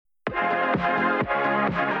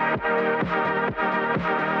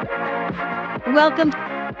Welcome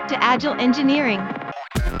to Agile Engineering.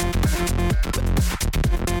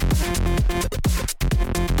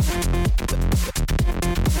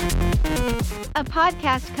 A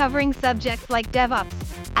podcast covering subjects like DevOps,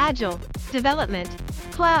 Agile, development,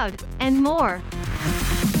 cloud, and more.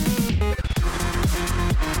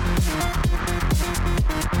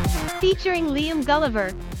 Featuring Liam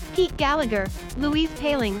Gulliver, Pete Gallagher, Louise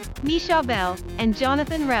Paling, Misha Bell, and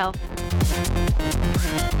Jonathan Ralph.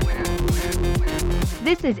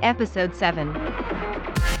 This is episode 7.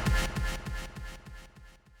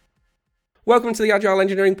 Welcome to the Agile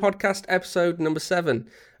Engineering Podcast, episode number 7.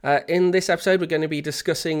 In this episode, we're going to be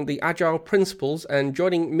discussing the Agile principles, and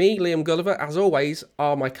joining me, Liam Gulliver, as always,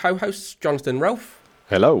 are my co-hosts, Jonathan Ralph.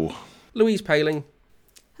 Hello. Louise Paling.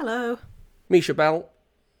 Hello. Misha Bell.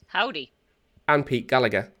 Howdy. And Pete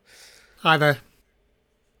Gallagher. Hi there.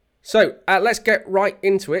 So, let's get right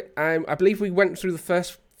into it. I believe we went through the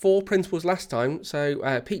first 4 principles last time,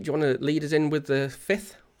 so Pete, do you want to lead us in with the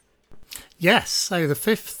 5th? Yes, so the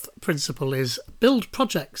 5th principle is build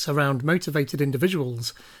projects around motivated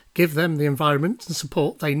individuals, give them the environment and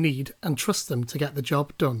support they need, and trust them to get the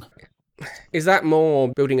job done. Is that more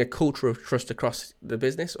building a culture of trust across the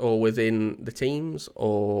business or within the teams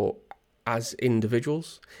or as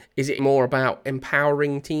individuals? Is it more about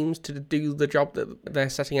empowering teams to do the job that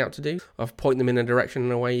they're setting out to do, of pointing them in a direction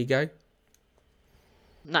and away you go?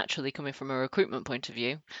 Naturally, coming from a recruitment point of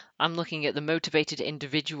view, I'm looking at the motivated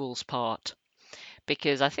individuals part,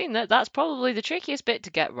 because I think that's probably the trickiest bit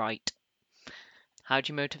to get right. How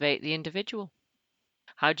do you motivate the individual?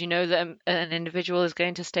 How do you know that an individual is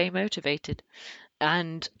going to stay motivated?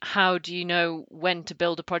 And how do you know when to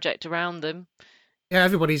build a project around them? Yeah,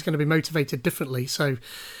 everybody's going to be motivated differently, so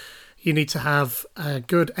you need to have a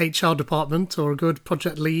good HR department or a good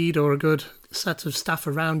project lead or a good set of staff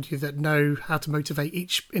around you that know how to motivate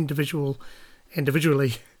each individual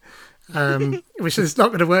individually, which is not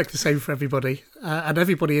going to work the same for everybody. And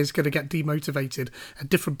everybody is going to get demotivated at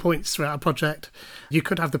different points throughout a project. You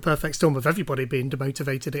could have the perfect storm of everybody being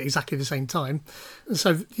demotivated at exactly the same time. And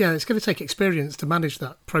so, yeah, it's going to take experience to manage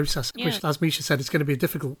that process, which, as Misha said, is going to be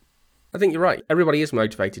difficult. I think you're right. Everybody is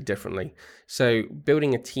motivated differently. So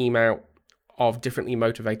building a team out of differently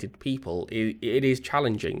motivated people, it is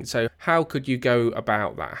challenging. So how could you go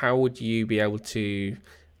about that? How would you be able to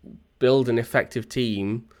build an effective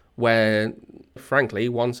team where, frankly,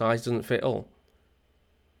 one size doesn't fit all?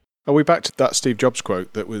 Are we back to that Steve Jobs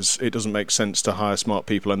quote that was, it doesn't make sense to hire smart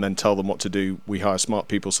people and then tell them what to do. We hire smart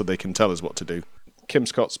people so they can tell us what to do. Kim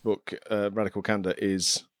Scott's book, Radical Candor,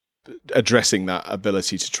 is addressing that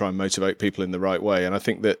ability to try and motivate people in the right way. And I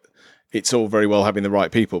think that it's all very well having the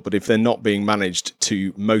right people, but if they're not being managed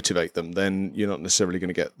to motivate them, then you're not necessarily going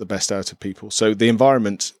to get the best out of people. So the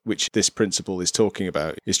environment which this principle is talking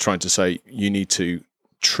about is trying to say you need to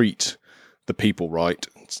treat the people right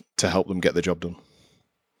to help them get the job done.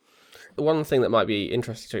 One thing that might be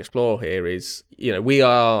interesting to explore here is, we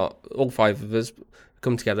are, all 5 of us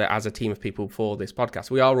come together as a team of people for this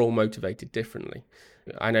podcast. We are all motivated differently.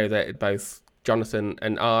 I know that both Jonathan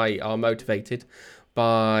and I are motivated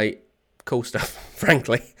by cool stuff,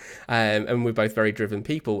 frankly, and we're both very driven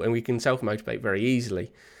people, and we can self-motivate very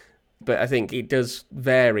easily. But I think it does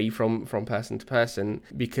vary from person to person,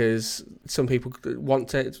 because some people want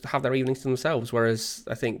to have their evenings to themselves, whereas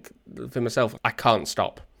I think for myself, I can't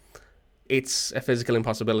stop. It's a physical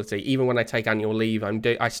impossibility. Even when I take annual leave,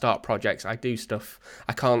 I start projects, I do stuff.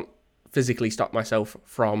 I can't physically stop myself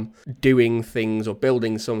from doing things or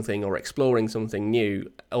building something or exploring something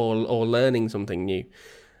new or learning something new,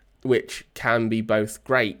 which can be both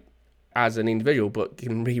great as an individual, but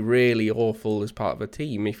can be really awful as part of a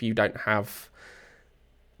team if you don't have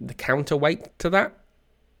the counterweight to that.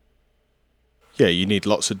 Yeah, you need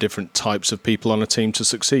lots of different types of people on a team to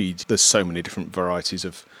succeed. There's so many different varieties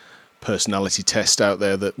of personality tests out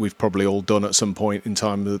there that we've probably all done at some point in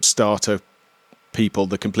time. The starter people,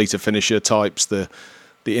 the completer finisher types, the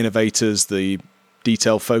innovators, the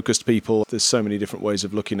detail-focused people. There's so many different ways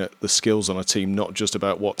of looking at the skills on a team, not just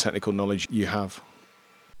about what technical knowledge you have.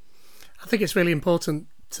 I think it's really important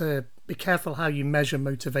to be careful how you measure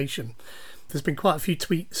motivation. There's been quite a few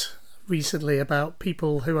tweets recently about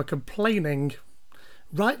people who are complaining,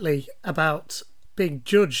 rightly, about being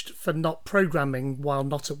judged for not programming while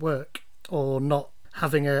not at work, or not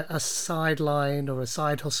having a sideline or a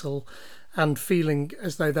side hustle, and feeling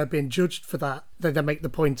as though they're being judged for that. They then make the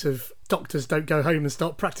point of doctors don't go home and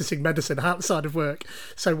start practicing medicine outside of work,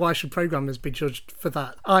 so why should programmers be judged for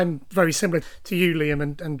that? I'm very similar to you,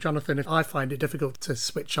 Liam and Jonathan. If I find it difficult to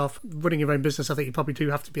switch off running your own business, I think you probably do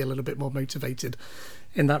have to be a little bit more motivated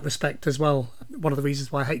in that respect as well. One of the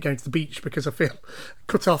reasons why I hate going to the beach, because I feel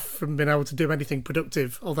cut off from being able to do anything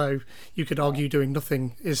productive, although you could argue doing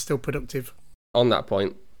nothing is still productive. On that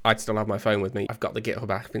point, I'd still have my phone with me. I've got the GitHub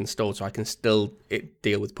app installed, so I can still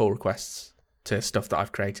deal with pull requests to stuff that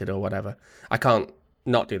I've created or whatever. I can't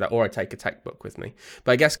not do that, or I take a tech book with me.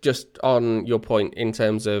 But I guess just on your point in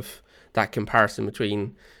terms of that comparison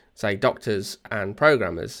between, say, doctors and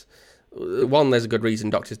programmers, one, there's a good reason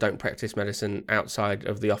doctors don't practice medicine outside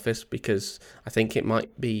of the office, because I think it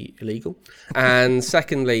might be illegal. And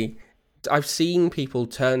secondly, I've seen people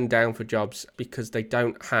turn down for jobs because they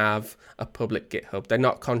don't have a public GitHub. They're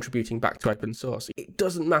not contributing back to open source. It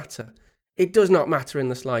doesn't matter. It does not matter in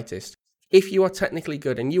the slightest. If you are technically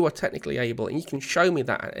good and you are technically able and you can show me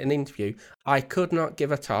that at an interview, I could not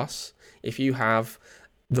give a toss if you have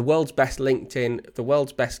the world's best LinkedIn, the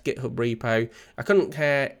world's best GitHub repo. I couldn't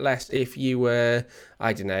care less if you were,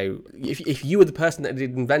 I don't know, if you were the person that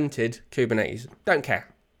had invented Kubernetes. Don't care.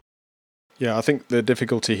 Yeah, I think the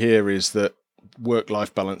difficulty here is that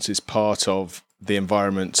work-life balance is part of the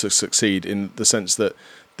environment to succeed, in the sense that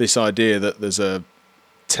this idea that there's a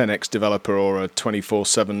 10x developer or a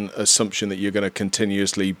 24/7 assumption that you're going to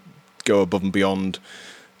continuously go above and beyond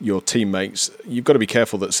your teammates, you've got to be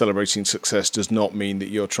careful that celebrating success does not mean that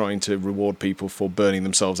you're trying to reward people for burning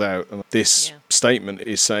themselves out. And this statement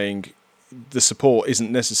is saying the support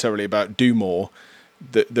isn't necessarily about do more,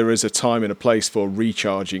 that there is a time and a place for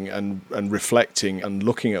recharging and reflecting and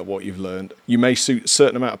looking at what you've learned. You may suit a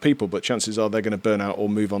certain amount of people, but chances are they're going to burn out or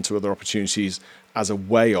move on to other opportunities as a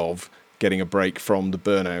way of getting a break from the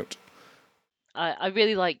burnout. I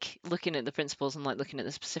really like looking at the principles and like looking at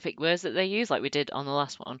the specific words that they use, like we did on the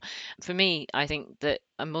last one. For me, I think that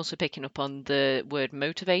I'm also picking up on the word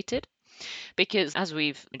motivated, because as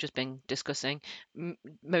we've just been discussing,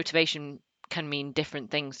 motivation can mean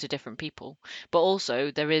different things to different people, but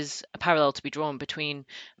also there is a parallel to be drawn between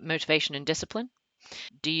motivation and discipline.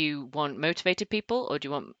 Do you want motivated people or do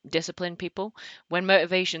you want disciplined people? When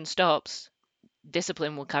motivation stops,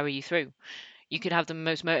 discipline will carry you through. You could have the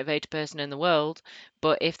most motivated person in the world,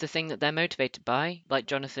 but if the thing that they're motivated by, like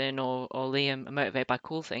Jonathan or Liam, are motivated by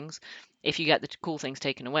cool things, if you get the cool things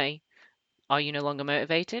taken away, are you no longer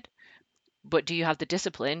motivated? But do you have the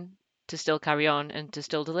discipline to still carry on and to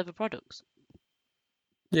still deliver products?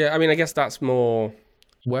 Yeah, I mean, I guess that's more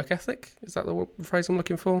work ethic. Is that the phrase I'm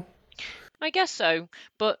looking for? I guess so,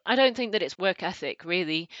 but I don't think that it's work ethic,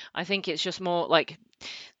 really. I think it's just more like,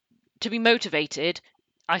 to be motivated,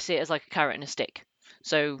 I see it as like a carrot and a stick.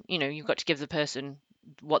 So, you've got to give the person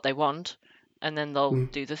what they want, and then they'll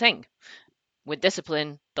do the thing. With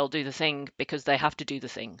discipline, they'll do the thing because they have to do the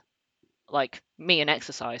thing. Like me and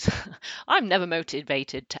exercise. I'm never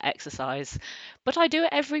motivated to exercise, but I do it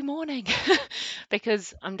every morning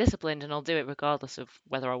because I'm disciplined and I'll do it regardless of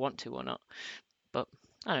whether I want to or not. But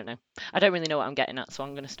I don't know. I don't really know what I'm getting at, so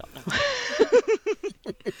I'm going to stop now.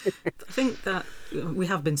 I think that we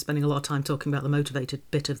have been spending a lot of time talking about the motivated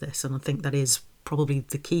bit of this, and I think that is probably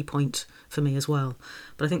the key point for me as well.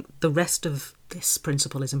 But I think the rest of this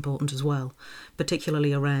principle is important as well,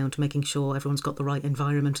 particularly around making sure everyone's got the right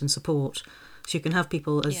environment and support. So you can have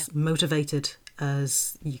people as motivated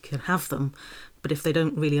as you can have them, but if they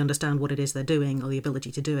don't really understand what it is they're doing or the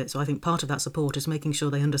ability to do it. So I think part of that support is making sure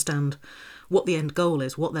they understand what the end goal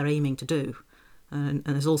is, what they're aiming to do. And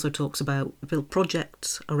there's also talks about build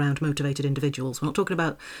projects around motivated individuals. We're not talking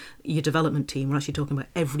about your development team. We're actually talking about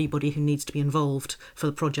everybody who needs to be involved for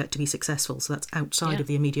the project to be successful. So that's outside of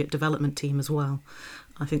the immediate development team as well.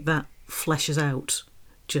 I think that fleshes out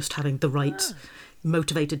just having the right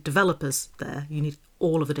motivated developers there. You need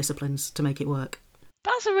all of the disciplines to make it work.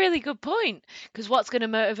 That's a really good point, because what's going to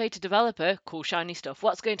motivate a developer? Cool, shiny stuff.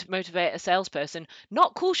 What's going to motivate a salesperson?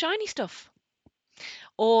 Not cool, shiny stuff.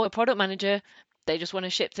 Or a product manager, they just want to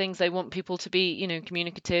ship things. They want people to be,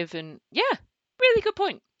 communicative. And really good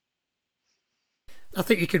point. I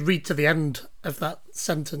think you could read to the end of that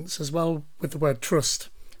sentence as well with the word trust.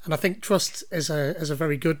 And I think trust is a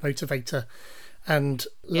very good motivator. And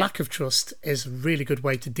lack of trust is a really good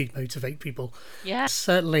way to demotivate people. Yeah.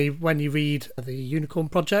 Certainly when you read the Unicorn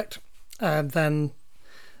Project, then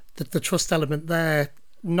the trust element there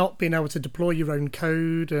not being able to deploy your own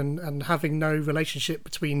code and having no relationship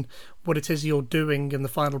between what it is you're doing and the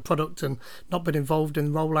final product, and not being involved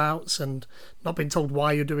in rollouts and not being told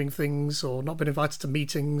why you're doing things or not being invited to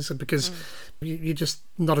meetings, and because you're just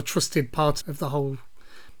not a trusted part of the whole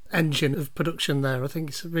engine of production there. I think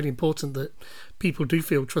it's really important that people do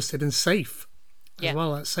feel trusted and safe as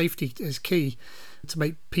well. That safety is key to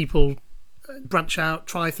make people branch out,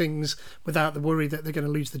 try things without the worry that they're going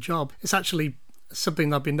to lose the job. It's actually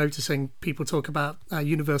something I've been noticing people talk about,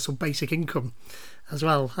 universal basic income as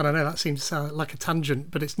well. And I know that seems to sound like a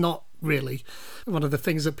tangent, but it's not really. One of the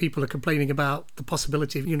things that people are complaining about the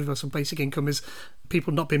possibility of universal basic income is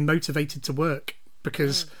people not being motivated to work,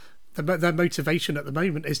 because their motivation at the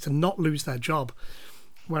moment is to not lose their job.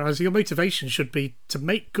 Whereas your motivation should be to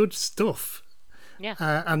make good stuff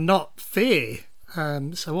and not fear.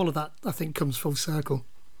 So all of that, I think, comes full circle.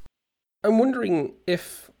 I'm wondering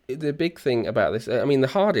if the big thing about this, I mean, the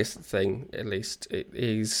hardest thing, at least,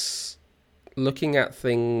 is looking at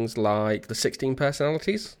things like the 16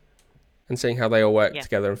 personalities and seeing how they all work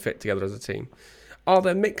together and fit together as a team. Are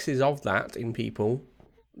there mixes of that in people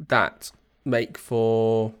that make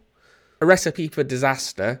for a recipe for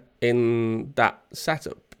disaster in that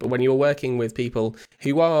setup? But when you're working with people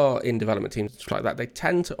who are in development teams like that, they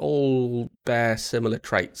tend to all bear similar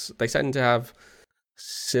traits. They tend to have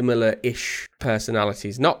similar-ish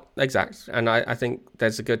personalities, not exact. And I think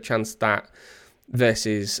there's a good chance that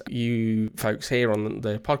versus you folks here on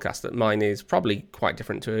the podcast, that mine is probably quite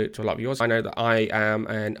different to a lot of yours. I know that I am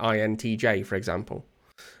an INTJ, for example.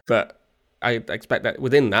 But I expect that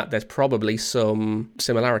within that, there's probably some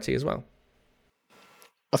similarity as well.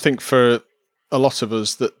 I think for a lot of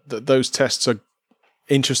us that those tests are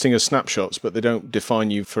interesting as snapshots, but they don't define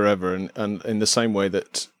you forever. And in the same way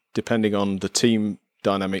that depending on the team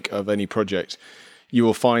dynamic of any project, you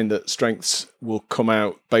will find that strengths will come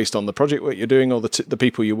out based on the project work you're doing or the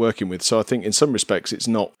people you're working with. So I think in some respects it's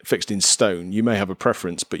not fixed in stone. You may have a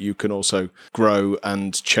preference, but you can also grow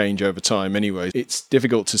and change over time anyway. It's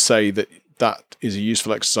difficult to say that is a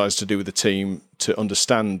useful exercise to do with the team to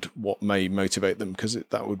understand what may motivate them, because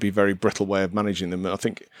that would be a very brittle way of managing them. And I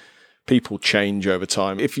think people change over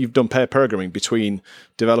time. If you've done pair programming between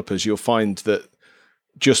developers, you'll find that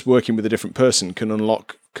just working with a different person can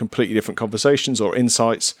unlock completely different conversations or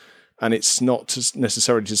insights. And it's not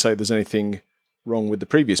necessarily to say there's anything wrong with the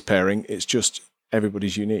previous pairing. It's just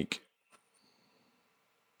everybody's unique.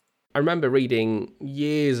 I remember reading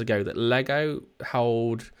years ago that Lego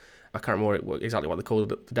hold, I can't remember exactly what they call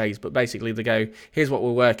it the days, but basically they go, here's what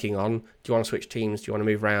we're working on. Do you want to switch teams? Do you want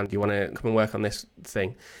to move around? Do you want to come and work on this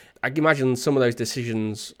thing? I can imagine some of those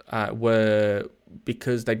decisions were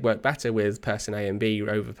because they'd work better with person A and B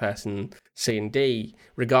over person C and D,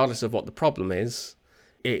 regardless of what the problem is.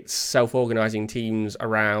 It's self-organising teams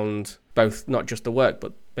around both not just the work,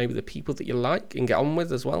 but maybe the people that you like and get on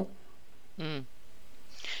with as well.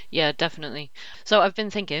 Yeah, definitely. So I've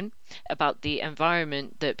been thinking about the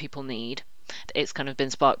environment that people need. It's kind of been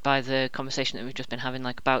sparked by the conversation that we've just been having,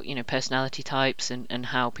 like about, personality types and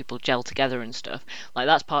how people gel together and stuff. Like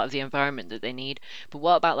that's part of the environment that they need. But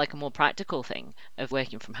what about like a more practical thing of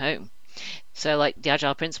working from home? So like the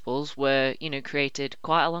Agile principles were, created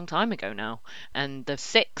quite a long time ago now. And the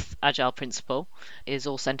 6th Agile principle is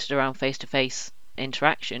all centered around face-to-face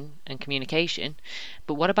interaction and communication.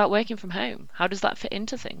 But what about working from home? How does that fit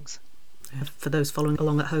into things? For those following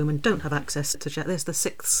along at home and don't have access to check this, the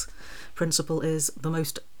 6th principle is the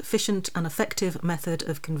most efficient and effective method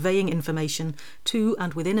of conveying information to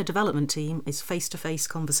and within a development team is face-to-face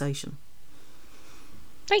conversation.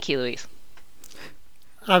 Thank you, Louise.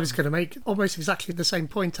 I was going to make almost exactly the same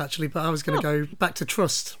point, actually, but I was going to go back to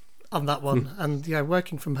trust on that one. And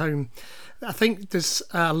working from home, I think there's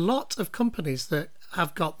a lot of companies that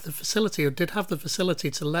have got the facility or did have the facility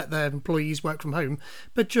to let their employees work from home,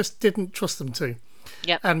 but just didn't trust them to.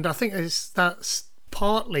 Yep. And I think that's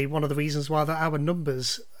partly one of the reasons why our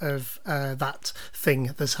numbers of that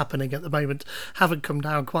thing that's happening at the moment haven't come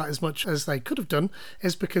down quite as much as they could have done,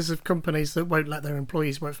 is because of companies that won't let their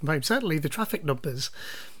employees work from home. Certainly the traffic numbers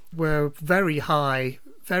were very high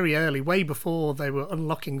very early, way before they were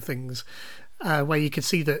unlocking things, where you could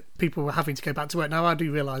see that people were having to go back to work. Now, I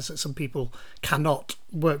do realise that some people cannot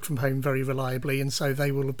work from home very reliably, and so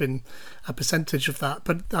they will have been a percentage of that.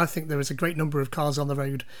 But I think there was a great number of cars on the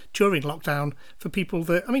road during lockdown for people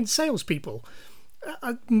salespeople.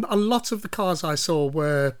 A lot of the cars I saw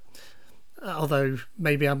were, although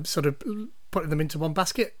maybe I'm sort of putting them into one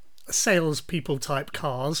basket, salespeople type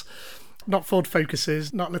cars. Not Ford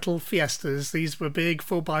Focuses, not little Fiestas. These were big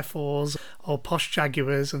 4x4s or posh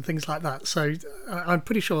Jaguars and things like that. So I'm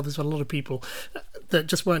pretty sure there's a lot of people that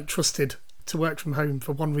just weren't trusted to work from home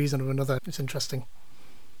for one reason or another. It's interesting.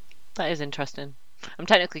 That is interesting. I'm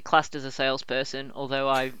technically classed as a salesperson, although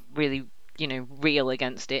I really, reel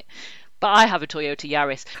against it. But I have a Toyota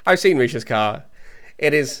Yaris. I've seen Misha's car.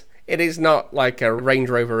 It is not like a Range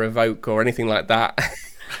Rover Evoque or anything like that.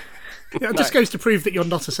 Yeah, it just goes to prove that you're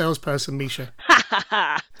not a salesperson, Misha.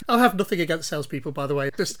 I have nothing against salespeople, by the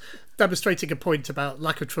way. Just demonstrating a point about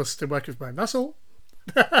lack of trust in working from home. That's all.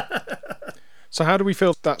 So how do we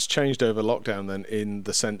feel that's changed over lockdown then, in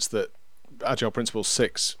the sense that Agile Principles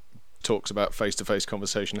 6 talks about face-to-face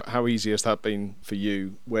conversation? How easy has that been for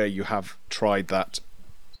you where you have tried that?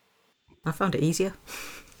 I found it easier.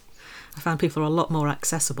 I found people are a lot more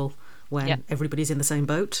accessible when everybody's in the same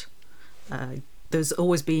boat. There's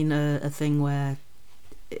always been a thing where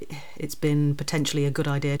it's been potentially a good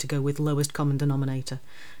idea to go with lowest common denominator.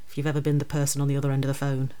 If you've ever been the person on the other end of the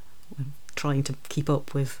phone trying to keep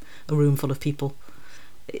up with a room full of people,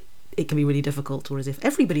 it can be really difficult. Whereas if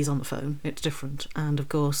everybody's on the phone, it's different. And of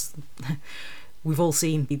course, we've all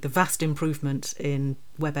seen the vast improvement in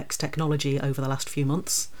WebEx technology over the last few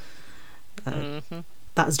months.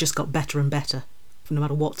 That has just got better and better. No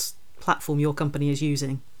matter what platform your company is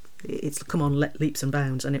using, it's come on leaps and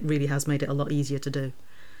bounds, and it really has made it a lot easier to do.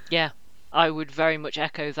 Yeah, I would very much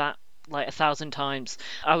echo that like 1,000 times.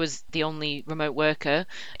 I was the only remote worker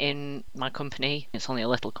in my company. It's only a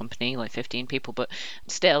little company, like 15 people, but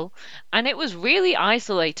still. And it was really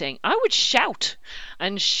isolating. I would shout,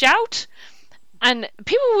 and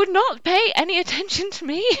people would not pay any attention to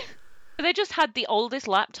me. They just had the oldest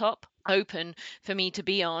laptop open for me to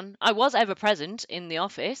be on. I was ever present in the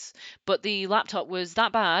office, but the laptop was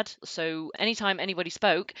that bad, so anytime anybody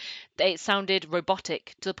spoke, it sounded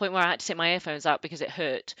robotic to the point where I had to take my earphones out because it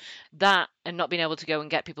hurt. That, and not being able to go and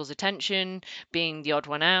get people's attention, being the odd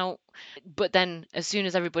one out. But then as soon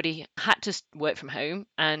as everybody had to work from home,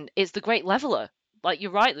 and it's the great leveler. Like,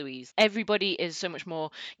 you're right, Louise. Everybody is so much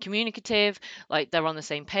more communicative, like they're on the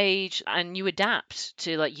same page, and you adapt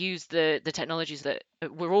to like use the technologies that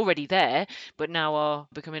were already there, but now are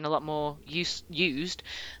becoming a lot more used,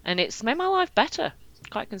 and it's made my life better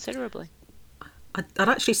quite considerably. I'd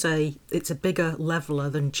actually say it's a bigger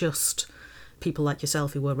leveller than just people like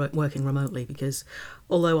yourself who were working remotely, because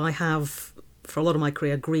although I have, for a lot of my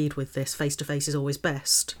career, agreed with this, face-to-face is always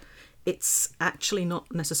best, it's actually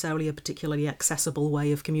not necessarily a particularly accessible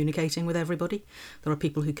way of communicating with everybody. There are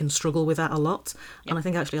people who can struggle with that a lot. Yep. And I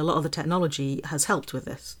think actually a lot of the technology has helped with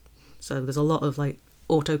this. So there's a lot of like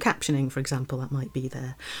auto captioning, for example, that might be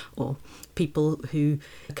there. Or people who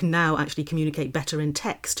can now actually communicate better in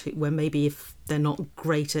text, where maybe if they're not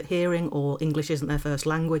great at hearing or English isn't their first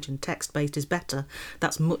language and text-based is better,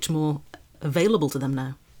 that's much more available to them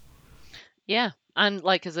now. Yeah. And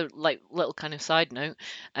like as a like little kind of side note,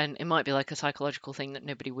 and it might be like a psychological thing that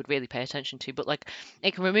nobody would really pay attention to, but like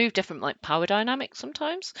it can remove different like power dynamics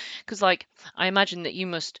sometimes, because like I imagine that you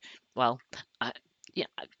must, well,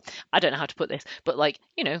 I don't know how to put this, but like,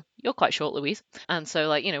 you're quite short, Louise, and so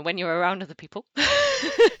like, when you're around other people,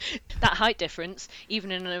 that height difference,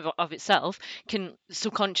 even in and of itself, can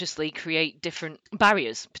subconsciously create different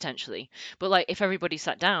barriers potentially. But like, if everybody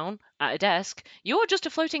sat down at a desk, you're just a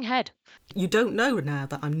floating head. You don't know now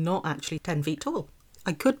that I'm not actually 10 feet tall.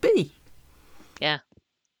 I could be. Yeah.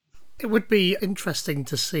 It would be interesting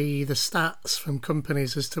to see the stats from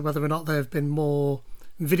companies as to whether or not there have been more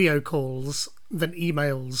video calls than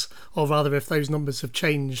emails, or rather if those numbers have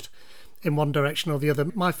changed in one direction or the other.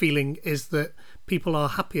 My feeling is that people are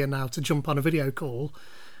happier now to jump on a video call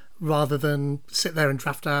rather than sit there and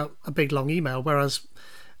draft out a big long email, whereas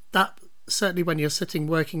that certainly when you're sitting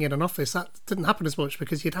working in an office, that didn't happen as much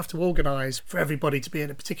because you'd have to organise for everybody to be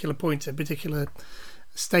at a particular point, a particular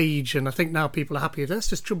stage. And I think now people are happier. Let's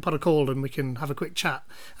just jump on a call and we can have a quick chat.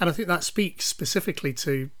 And I think that speaks specifically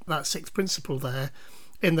to that sixth principle there,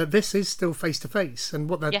 in that this is still face-to-face. And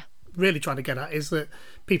what they're really trying to get at is that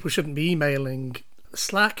people shouldn't be emailing.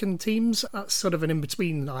 Slack and Teams, that's sort of an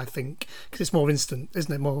in-between, I think, because it's more instant,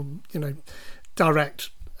 isn't it? More,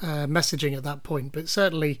 direct messaging at that point. But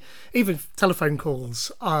certainly, even telephone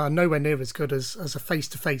calls are nowhere near as good as a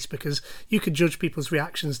face-to-face, because you can judge people's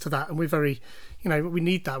reactions to that. And we're very, we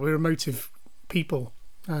need that. We're emotive people.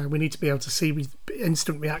 We need to be able to see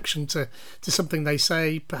instant reaction to something they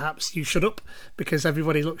say. Perhaps you shut up because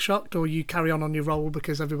everybody looks shocked, or you carry on your role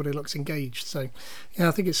because everybody looks engaged. So,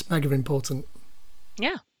 I think it's mega important.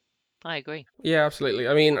 Yeah, I agree. Yeah, absolutely.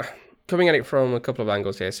 I mean, coming at it from a couple of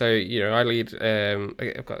angles here. So, I lead,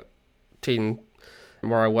 I've got a team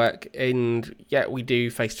where I work, and yeah, we do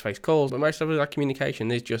face-to-face calls, but most of our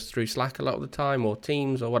communication is just through Slack a lot of the time, or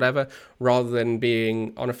Teams or whatever, rather than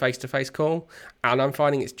being on a face-to-face call, and I'm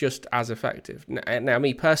finding it's just as effective. Now,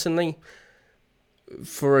 me personally,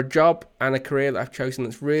 for a job and a career that I've chosen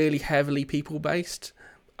that's really heavily people-based,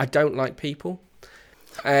 I don't like people.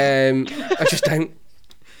 I just don't.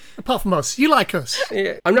 Apart from us, you like us.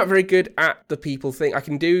 Yeah, I'm not very good at the people thing. I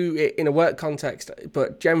can do it in a work context,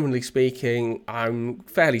 but generally speaking, I'm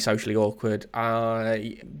fairly socially awkward.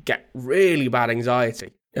 I get really bad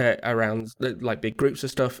anxiety around like big groups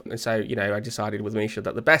of stuff. And so, I decided with Misha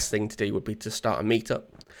that the best thing to do would be to start a meetup.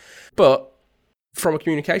 But from a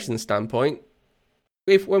communication standpoint,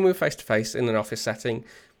 when we're face-to-face in an office setting,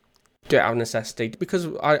 do it out of necessity, because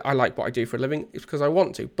I like what I do for a living. It's because I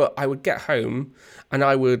want to. But I would get home and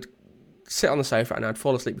I would sit on the sofa and I'd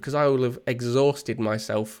fall asleep because I will have exhausted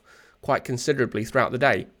myself quite considerably throughout the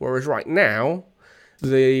day. Whereas right now,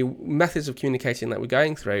 the methods of communicating that we're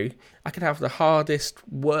going through, I could have the hardest,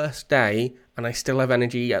 worst day and I still have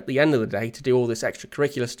energy at the end of the day to do all this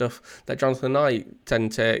extracurricular stuff that Jonathan and I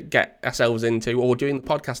tend to get ourselves into, or doing the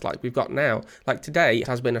podcast like we've got now. Like today, it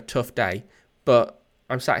has been a tough day, but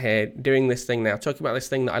I'm sat here doing this thing now, talking about this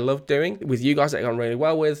thing that I love doing with you guys that I got on really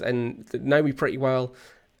well with and that know me pretty well.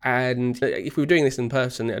 And if we were doing this in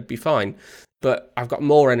person, it'd be fine. But I've got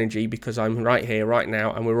more energy because I'm right here, right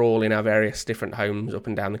now, and we're all in our various different homes up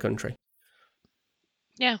and down the country.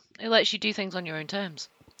 Yeah, it lets you do things on your own terms.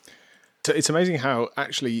 It's amazing how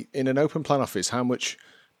actually in an open plan office, how much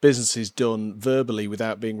business is done verbally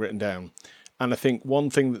without being written down. And I think one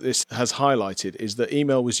thing that this has highlighted is that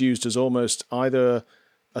email was used as almost either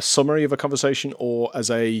a summary of a conversation or as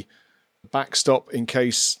a backstop in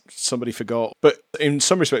case somebody forgot. But in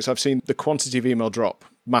some respects, I've seen the quantity of email drop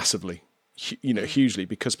massively, hugely,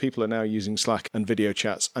 because people are now using Slack and video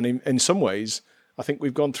chats. And in some ways, I think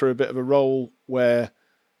we've gone through a bit of a role where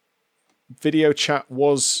video chat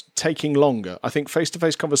was taking longer. I think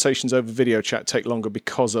face-to-face conversations over video chat take longer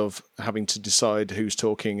because of having to decide who's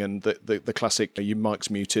talking and the classic your mic's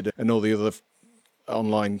muted and all the other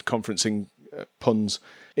online conferencing puns.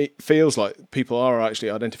 It feels like people are actually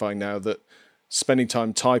identifying now that spending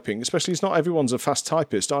time typing, especially as not everyone's a fast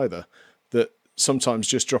typist either, that sometimes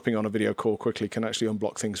just dropping on a video call quickly can actually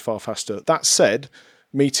unblock things far faster. That said,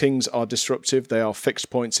 meetings are disruptive. They are fixed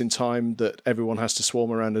points in time that everyone has to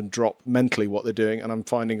swarm around and drop mentally what they're doing. And I'm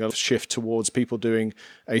finding a shift towards people doing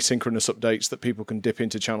asynchronous updates that people can dip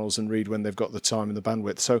into channels and read when they've got the time and the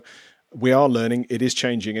bandwidth. So we are learning. It is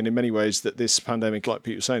changing. And in many ways that this pandemic, like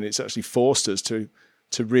Pete was saying, it's actually forced us to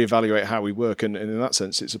reevaluate how we work. And in that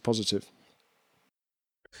sense, it's a positive.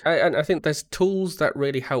 And I think there's tools that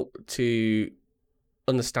really help to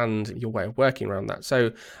understand your way of working around that.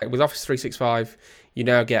 So with Office 365, you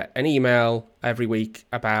now get an email every week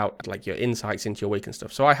about like your insights into your week and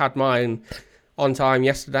stuff. So I had mine on time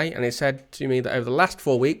yesterday, and it said to me that over the last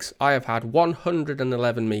 4 weeks, I have had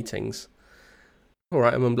 111 meetings. All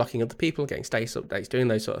right, I'm unblocking other people, getting status updates, doing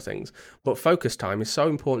those sort of things. But focus time is so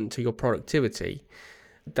important to your productivity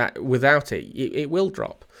that without it, it will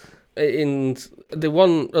drop. And the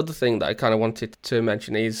one other thing that I kind of wanted to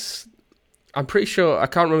mention is, I'm pretty sure, I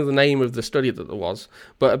can't remember the name of the study that there was,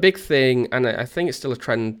 but a big thing, and I think it's still a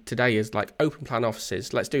trend today, is like open plan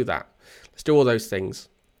offices. Let's do that. Let's do all those things.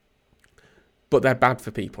 But they're bad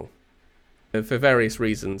for people for various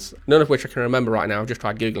reasons, none of which I can remember right now. I've just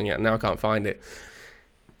tried Googling it and now I can't find it.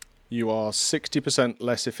 You are 60%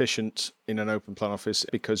 less efficient in an open plan office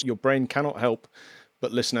because your brain cannot help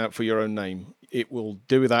but listen out for your own name. It will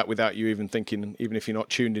do that without you even thinking, even if you're not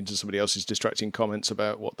tuned into somebody else's distracting comments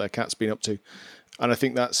about what their cat's been up to. And I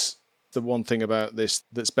think that's the one thing about this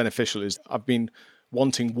that's beneficial is I've been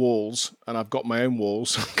wanting walls and I've got my own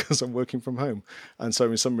walls because I'm working from home. And so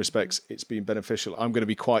in some respects, it's been beneficial. I'm going to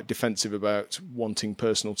be quite defensive about wanting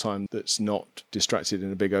personal time that's not distracted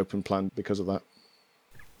in a big open plan because of that.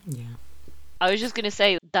 Yeah. I was just going to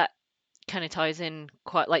say that kind of ties in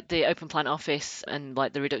quite like the open plan office and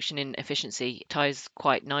like the reduction in efficiency ties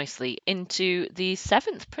quite nicely into the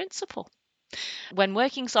 7th principle. When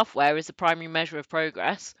working software is the primary measure of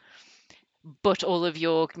progress, but all of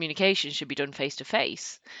your communication should be done face to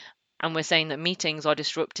face, and we're saying that meetings are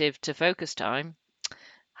disruptive to focus time,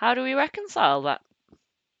 how do we reconcile that?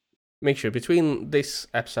 Misha, between this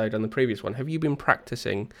episode and the previous one, have you been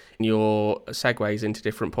practicing your segues into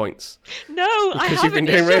different points? No, I haven't. You've been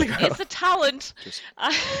doing really well. It's a talent.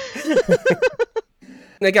 And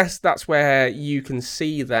I guess that's where you can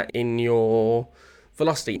see that in your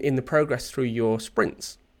velocity, in the progress through your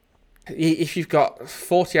sprints. If you've got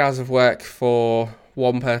 40 hours of work for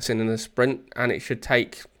one person in a sprint and it should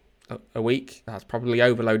take a week. That's probably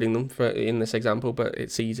overloading them in this example, but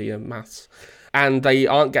it's easier maths. And they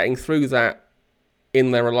aren't getting through that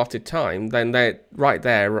in their allotted time, then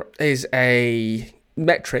there is a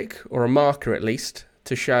metric, or a marker at least,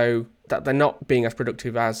 to show that they're not being as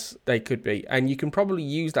productive as they could be. And you can probably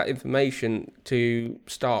use that information to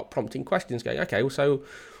start prompting questions, going, okay, well, so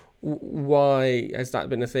why has that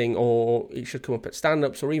been a thing? Or it should come up at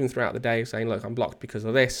stand-ups, or even throughout the day, saying, look, I'm blocked because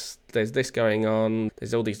of this, there's this going on,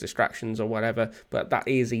 there's all these distractions or whatever. But that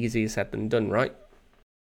is easier said than done, right?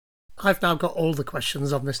 I've now got all the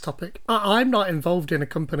questions on this topic. I'm not involved in a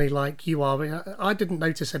company like you are. I didn't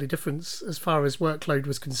notice any difference as far as workload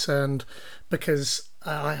was concerned, because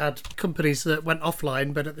I had companies that went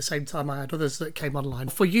offline, but at the same time I had others that came online.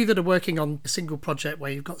 For you that are working on a single project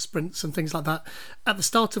where you've got sprints and things like that, at the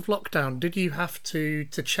start of lockdown, did you have to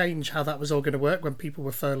change how that was all going to work when people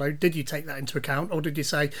were furloughed? Did you take that into account, or did you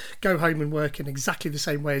say, go home and work in exactly the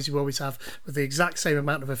same way as you always have, with the exact same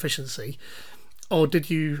amount of efficiency? Or did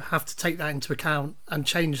you have to take that into account and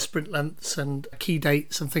change sprint lengths and key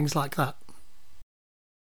dates and things like that?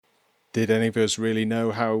 Did any of us really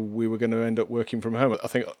know how we were going to end up working from home? I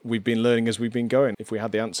think we've been learning as we've been going. If we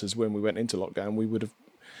had the answers when we went into lockdown, we would have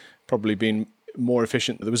probably been more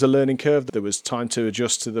efficient. There was a learning curve. There was time to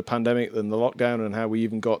adjust to the pandemic and the lockdown, and how we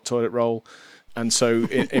even got toilet roll. And so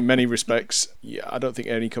in many respects, I don't think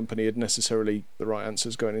any company had necessarily the right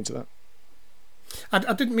answers going into that. I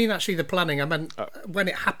didn't mean actually the planning. I meant when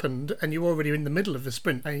it happened and you were already in the middle of the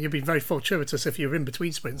sprint, and you've been very fortuitous if you were in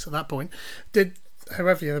between sprints at that point. Did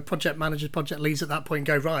whoever the project managers, project leads at that point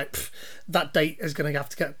go, right, that date is going to have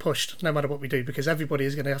to get pushed no matter what we do, because everybody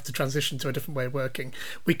is going to have to transition to a different way of working.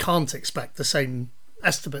 We can't expect the same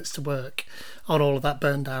estimates to work on all of that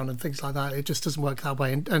burn down and things like that. It just doesn't work that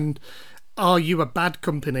way. And are you a bad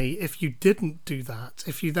company if you didn't do that?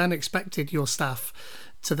 If you then expected your staff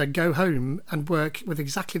to then go home and work with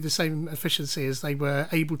exactly the same efficiency as they were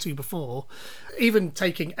able to before, even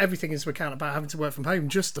taking everything into account about having to work from home,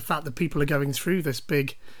 just the fact that people are going through this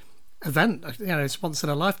big event, it's once in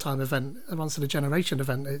a lifetime event, a once in a generation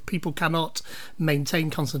event. People cannot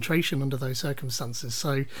maintain concentration under those circumstances,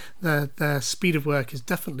 so their speed of work is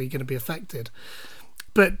definitely going to be affected.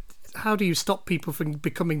 But how do you stop people from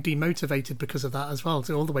becoming demotivated because of that as well?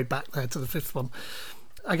 So all the way back there to the fifth one.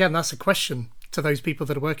 Again, that's a question to those people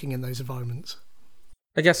that are working in those environments.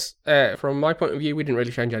 I guess from my point of view, we didn't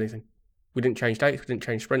really change anything. We didn't change dates, we didn't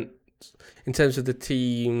change sprints. In terms of the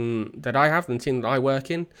team that I have, and the team that I work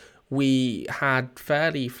in, we had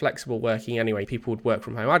fairly flexible working anyway. People would work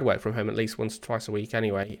from home. I'd work from home at least once or twice a week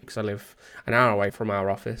anyway, because I live an hour away from our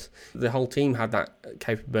office. The whole team had that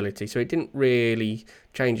capability, so it didn't really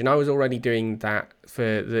change. And I was already doing that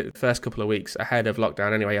for the first couple of weeks ahead of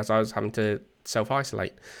lockdown anyway, as I was having to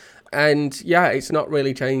self-isolate. And yeah, it's not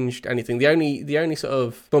really changed anything. The only sort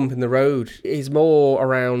of bump in the road is more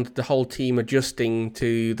around the whole team adjusting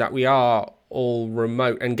to that we are all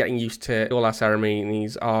remote and getting used to all our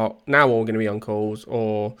ceremonies are now all going to be on calls,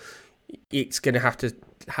 or it's going to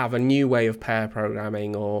have a new way of pair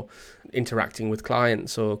programming or interacting with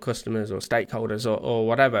clients or customers or stakeholders or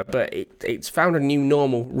whatever. But it's found a new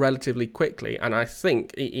normal relatively quickly, and I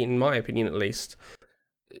think, in my opinion at least,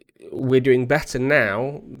 we're doing better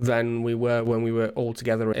now than we were when we were all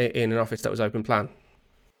together in an office that was open plan.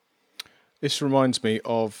 This reminds me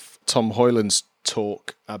of Tom Hoyland's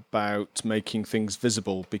talk about making things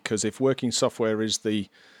visible, because if working software is the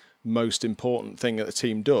most important thing that the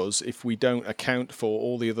team does, if we don't account for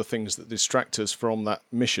all the other things that distract us from that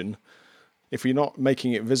mission, if you're not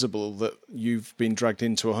making it visible that you've been dragged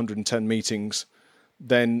into 110 meetings,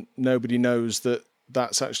 then nobody knows that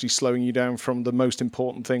that's actually slowing you down from the most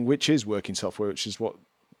important thing, which is working software, which is what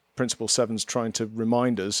Principle 7's trying to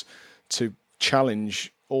remind us, to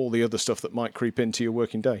challenge all the other stuff that might creep into your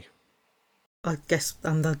working day. I guess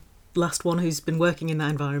I'm the last one who's been working in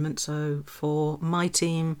that environment. So for my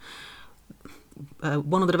team,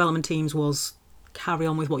 one of the development teams was carry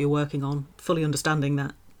on with what you're working on, fully understanding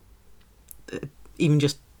that even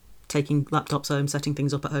just taking laptops home, setting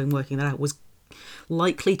things up at home, working that out was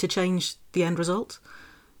likely to change the end result.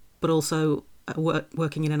 But also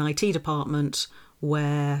working in an IT department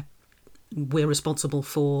where we're responsible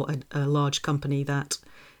for a large company that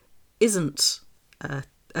isn't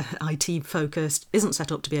IT focused, isn't set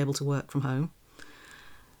up to be able to work from home,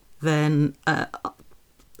 then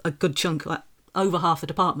a good chunk, over half the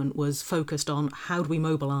department, was focused on how do we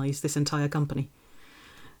mobilise this entire company.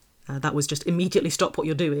 That was just immediately stop what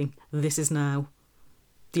you're doing. This is now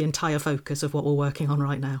the entire focus of what we're working on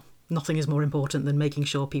right now. Nothing is more important than making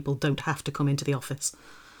sure people don't have to come into the office.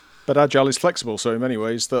 But Agile is flexible, so in many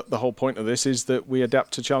ways, the whole point of this is that we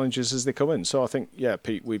adapt to challenges as they come in. So I think, yeah,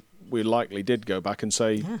 Pete, we likely did go back and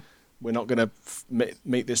say, we're not going to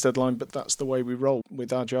meet this deadline, but that's the way we roll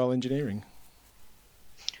with Agile engineering.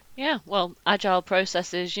 Yeah, well, agile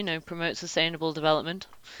processes, promote sustainable development.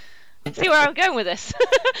 See where I'm going with this.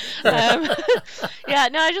 Yeah,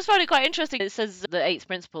 no, I just found it quite interesting. It says the 8th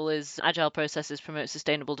principle is agile processes promote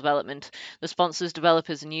sustainable development. The sponsors,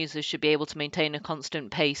 developers, and users should be able to maintain a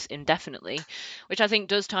constant pace indefinitely, which I think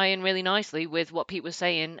does tie in really nicely with what Pete was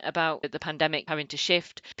saying about the pandemic having to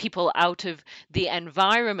shift people out of the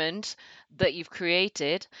environment that you've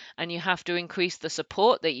created, and you have to increase the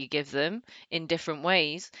support that you give them in different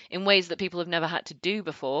ways, in ways that people have never had to do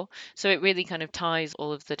before. So it really kind of ties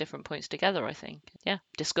all of the different points together, I think. Yeah,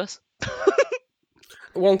 discuss.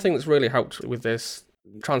 One thing that's really helped with this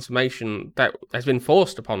transformation that has been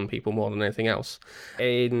forced upon people more than anything else,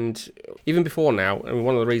 and even before now,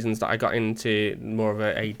 one of the reasons that I got into more of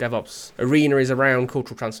a DevOps arena is around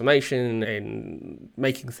cultural transformation and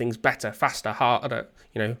making things better, faster, harder,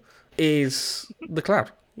 is the cloud.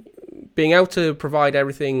 Being able to provide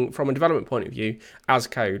everything from a development point of view as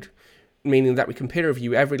code, meaning that we can peer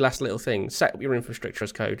review every last little thing, set up your infrastructure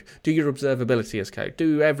as code, do your observability as code,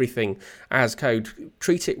 do everything as code,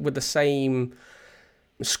 treat it with the same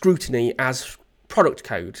scrutiny as product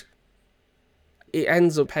code. It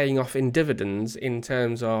ends up paying off in dividends in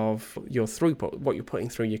terms of your throughput, what you're putting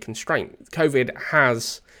through your constraint. COVID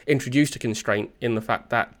has introduced a constraint in the fact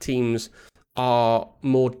that teams are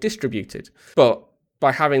more distributed, but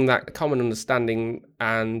by having that common understanding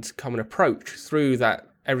and common approach through that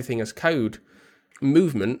everything as code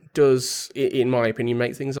movement does, in my opinion,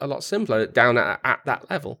 make things a lot simpler down at that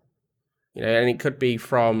level. And it could be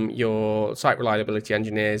from your site reliability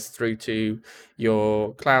engineers through to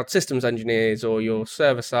your cloud systems engineers or your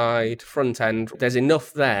server side front end. There's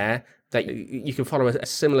enough there that you can follow a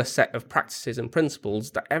similar set of practices and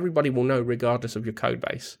principles that everybody will know regardless of your code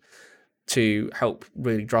base, to help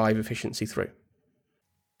really drive efficiency through.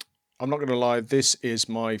 I'm not going to lie, this is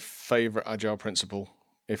my favourite Agile principle,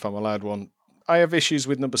 if I'm allowed one. I have issues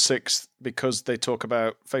with number 6 because they talk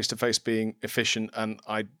about face-to-face being efficient, and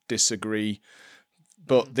I disagree.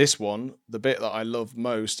 But this one, the bit that I love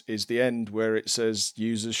most is the end where it says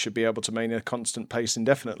users should be able to maintain a constant pace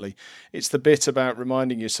indefinitely. It's the bit about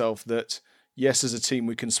reminding yourself that, yes, as a team,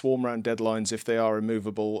 we can swarm around deadlines if they are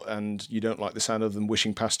immovable and you don't like the sound of them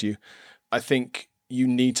wishing past you. I think you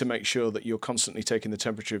need to make sure that you're constantly taking the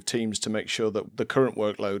temperature of teams to make sure that the current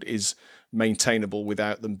workload is maintainable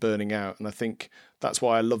without them burning out. And I think that's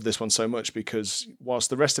why I love this one so much, because whilst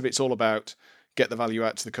the rest of it's all about get the value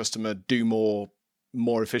out to the customer, do more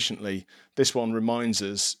efficiently, this one reminds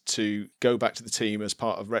us to go back to the team as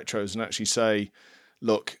part of retros and actually say,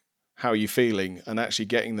 look, how are you feeling? And actually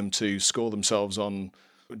getting them to score themselves on,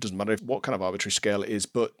 it doesn't matter what kind of arbitrary scale it is,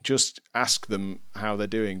 but just ask them how they're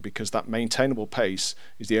doing, because that maintainable pace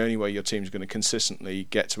is the only way your team's going to consistently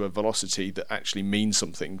get to a velocity that actually means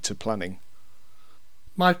something to planning.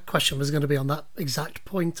 My question was going to be on that exact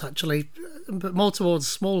point, actually, but more towards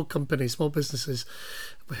small companies, small businesses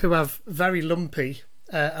who have very lumpy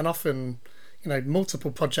and often,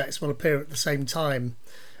 multiple projects will appear at the same time,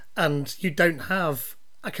 and you don't have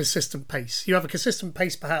a consistent pace. You have a consistent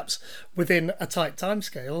pace perhaps within a tight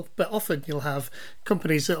timescale, but often you'll have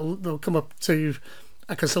companies that'll come up to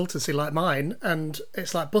a consultancy like mine, and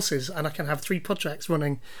it's like buses, and I can have 3 projects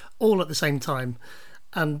running all at the same time,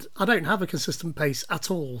 and I don't have a consistent pace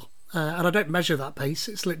at all. And I don't measure that pace.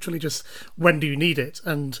 It's literally just, when do you need it?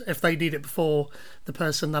 And if they need it before the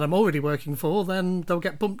person that I'm already working for, then they'll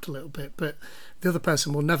get bumped a little bit. But the other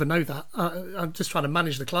person will never know that. I'm just trying to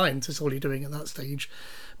manage the client is all you're doing at that stage.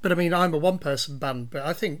 But I mean, I'm a one-person band, but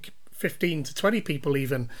I think 15 to 20 people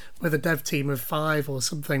even, with a dev team of 5 or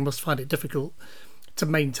something, must find it difficult to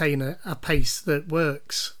maintain a pace that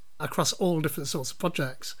works across all different sorts of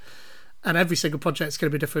projects. And every single project is going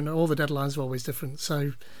to be different. All the deadlines are always different.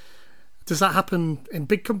 So does that happen in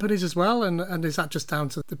big companies as well? And is that just down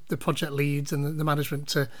to the project leads and the management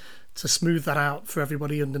to smooth that out for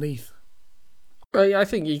everybody underneath? Well, yeah, I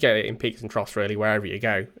think you get it in peaks and troughs, really, wherever you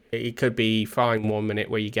go. It could be fine one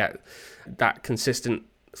minute where you get that consistent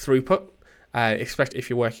throughput, especially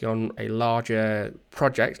if you're working on a larger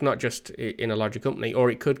project, not just in a larger company.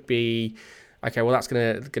 Or it could be, okay, well, that's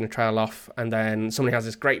going to trail off, and then somebody has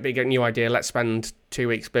this great big new idea, let's spend 2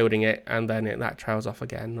 weeks building it, and then that trails off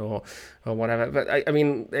again, or whatever. But I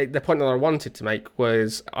mean, the point that I wanted to make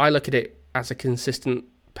was I look at it as a consistent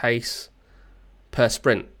pace per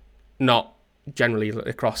sprint, not generally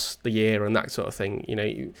across the year and that sort of thing.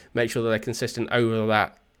 You make sure that they're consistent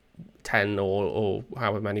over 10 or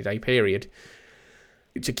however many day period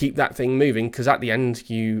to keep that thing moving, because at the end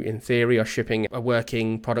you in theory are shipping a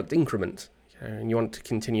working product increment, and you want to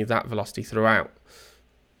continue that velocity throughout.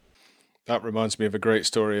 That reminds me of a great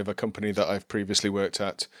story of a company that I've previously worked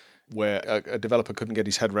at, where a developer couldn't get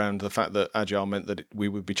his head around the fact that Agile meant that we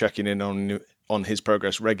would be checking in on his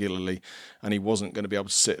progress regularly, and he wasn't going to be able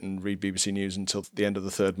to sit and read BBC News until the end of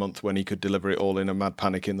the third month, when he could deliver it all in a mad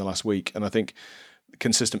panic in the last week. And I think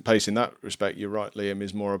consistent pace in that respect, you're right, Liam,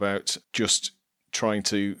 is more about just trying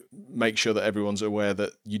to make sure that everyone's aware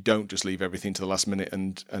that you don't just leave everything to the last minute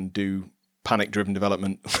and do panic-driven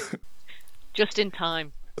development. Just in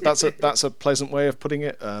time. That's a pleasant way of putting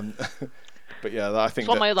it. But yeah, I think that's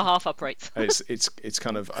what my other half operates. it's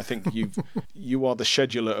kind of, I think you are the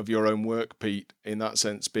scheduler of your own work, Pete, in that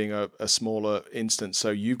sense, being a smaller instance. So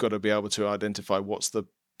you've got to be able to identify what's the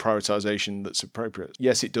prioritization that's appropriate.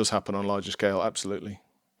 Yes, it does happen on larger scale, absolutely.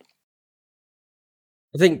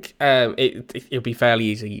 I think it'll be fairly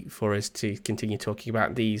easy for us to continue talking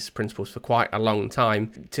about these principles for quite a long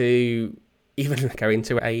time, to even go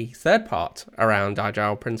into a third part around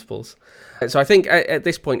Agile principles. So I think at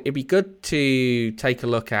this point, it'd be good to take a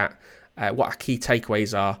look at what our key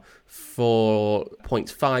takeaways are for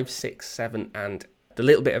points 5, 6, 7, and the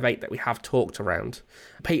little bit of 8 that we have talked around.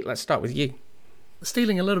 Pete, let's start with you.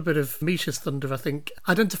 Stealing a little bit of Misha's thunder, I think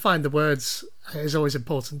identifying the words is always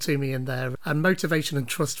important to me in there. And motivation and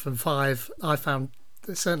trust from 5, I found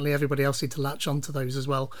that certainly everybody else need to latch onto those as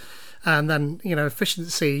well. And then,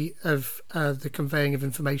 efficiency of the conveying of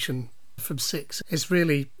information from 6 is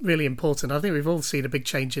really, really important. I think we've all seen a big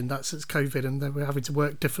change in that since COVID, and that we're having to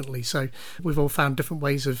work differently. So we've all found different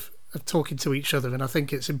ways of talking to each other, and I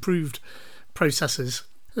think it's improved processes.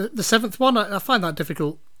 The 7th one, I find that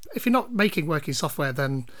difficult. If you're not making working software,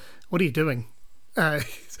 then what are you doing?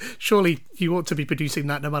 Surely you ought to be producing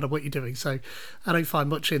that no matter what you're doing. So I don't find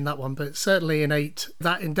much in that one, but certainly in 8,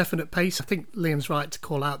 that indefinite pace, I think Liam's right to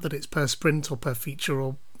call out that it's per sprint or per feature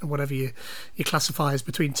or whatever you classify as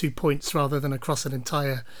between 2 points rather than across an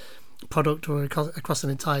entire product or across an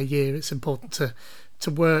entire year. It's important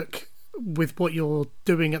to work with what you're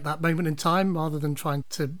doing at that moment in time rather than trying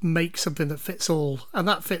to make something that fits all. And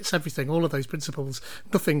that fits everything, all of those principles.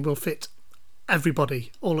 Nothing will fit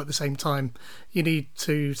everybody all at the same time. You need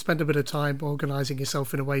to spend a bit of time organising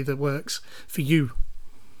yourself in a way that works for you.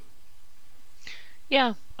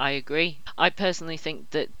 Yeah, I agree. I personally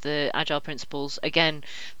think that the Agile principles, again,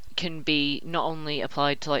 can be not only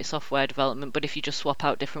applied to like software development, but if you just swap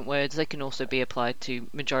out different words, they can also be applied to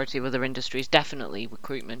majority of other industries, definitely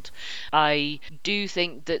recruitment. I do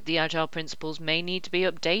think that the Agile principles may need to be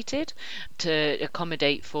updated to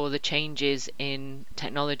accommodate for the changes in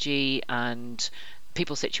technology and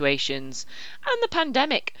people's situations and the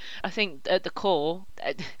pandemic. I think at the core,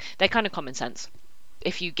 they're kind of common sense.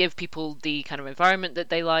 If you give people the kind of environment that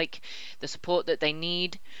they like, the support that they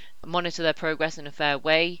need, monitor their progress in a fair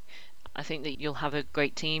way, I think that you'll have a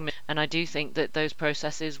great team. And I do think that those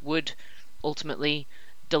processes would ultimately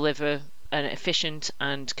deliver an efficient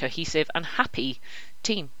and cohesive and happy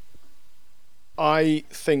team. I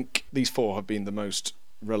think these 4 have been the most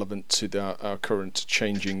relevant to our current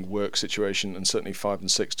changing work situation, and certainly 5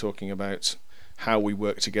 and 6 talking about how we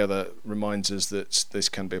work together reminds us that this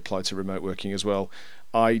can be applied to remote working as well.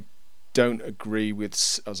 I don't agree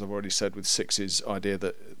with, as I've already said, with 6's idea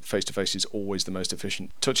that face-to-face is always the most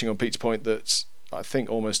efficient. Touching on Pete's point that I think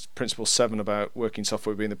almost Principle 7 about working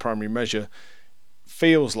software being the primary measure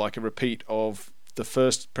feels like a repeat of the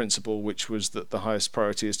first principle, which was that the highest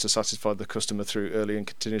priority is to satisfy the customer through early and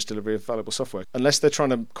continuous delivery of valuable software. Unless they're trying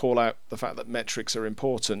to call out the fact that metrics are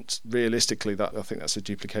important, realistically, I think that's a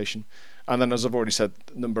duplication. And then, as I've already said,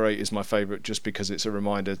 number 8 is my favourite just because it's a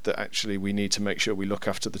reminder that actually we need to make sure we look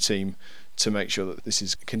after the team to make sure that this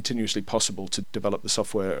is continuously possible to develop the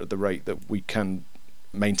software at the rate that we can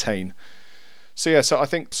maintain. So I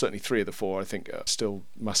think certainly 3 of the 4 I think are still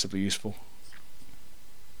massively useful.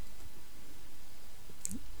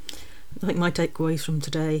 I think my takeaways from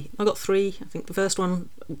today, I got 3. I think the first one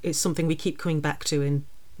is something we keep coming back to in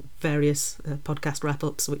various podcast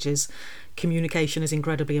wrap-ups, which is communication is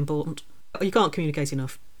incredibly important. You can't communicate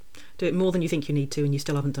enough. Do it more than you think you need to, and you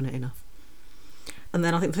still haven't done it enough. And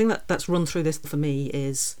then I think the thing that's run through this for me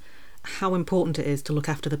is how important it is to look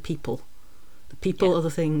after the people. The people are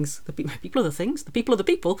the things. The people are the things. The people are the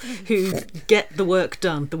people who get the work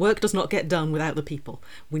done. The work does not get done without the people.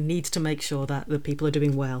 We need to make sure that the people are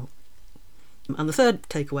doing well. And the third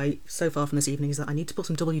takeaway so far from this evening is that I need to put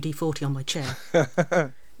some WD-40 on my chair.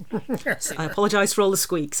 I apologise for all the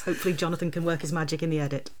squeaks. Hopefully Jonathan can work his magic in the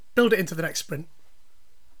edit. Build it into the next sprint.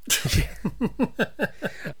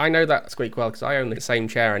 I know that squeak well because I own the same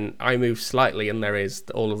chair and I move slightly and there is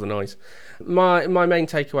all of the noise. My main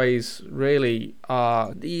takeaways really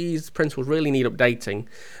are these principles really need updating,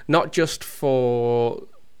 not just for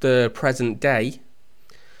the present day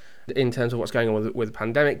in terms of what's going on with the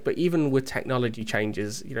pandemic, but even with technology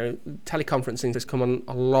changes. You know, teleconferencing has come on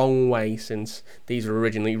a long way since these were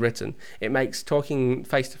originally written. It makes talking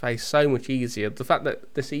face to face so much easier. The fact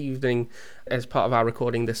that this evening, as part of our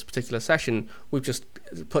recording this particular session, we've just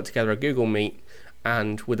put together a Google Meet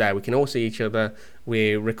and we're there, we can all see each other,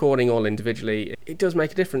 we're recording all individually. It does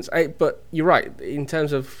make a difference. But you're right, in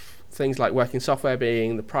terms of things like working software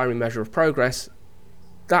being the primary measure of progress,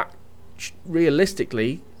 that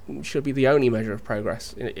realistically should be the only measure of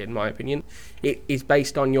progress, in my opinion. It is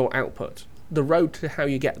based on your output. The road to how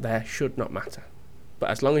you get there should not matter. But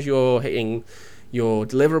as long as you're hitting your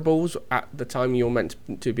deliverables at the time you're meant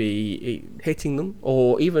to be hitting them,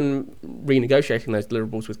 or even renegotiating those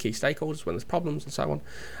deliverables with key stakeholders when there's problems and so on,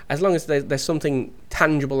 as long as there's something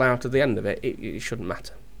tangible out of the end of it, it shouldn't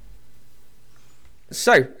matter.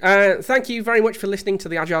 So, thank you very much for listening to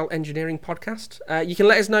the Agile Engineering Podcast. You can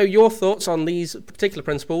let us know your thoughts on these particular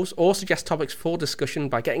principles or suggest topics for discussion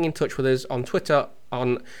by getting in touch with us on Twitter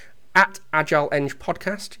on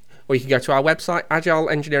 @AgileEngPodcast, or you can go to our website,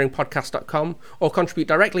 agileengineeringpodcast.com, or contribute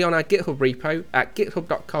directly on our GitHub repo at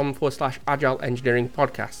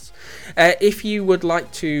github.com/agileengineeringpodcasts. If you would like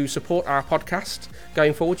to support our podcast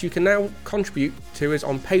going forward, you can now contribute to us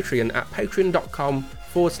on Patreon at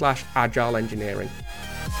patreon.com/agileengineering.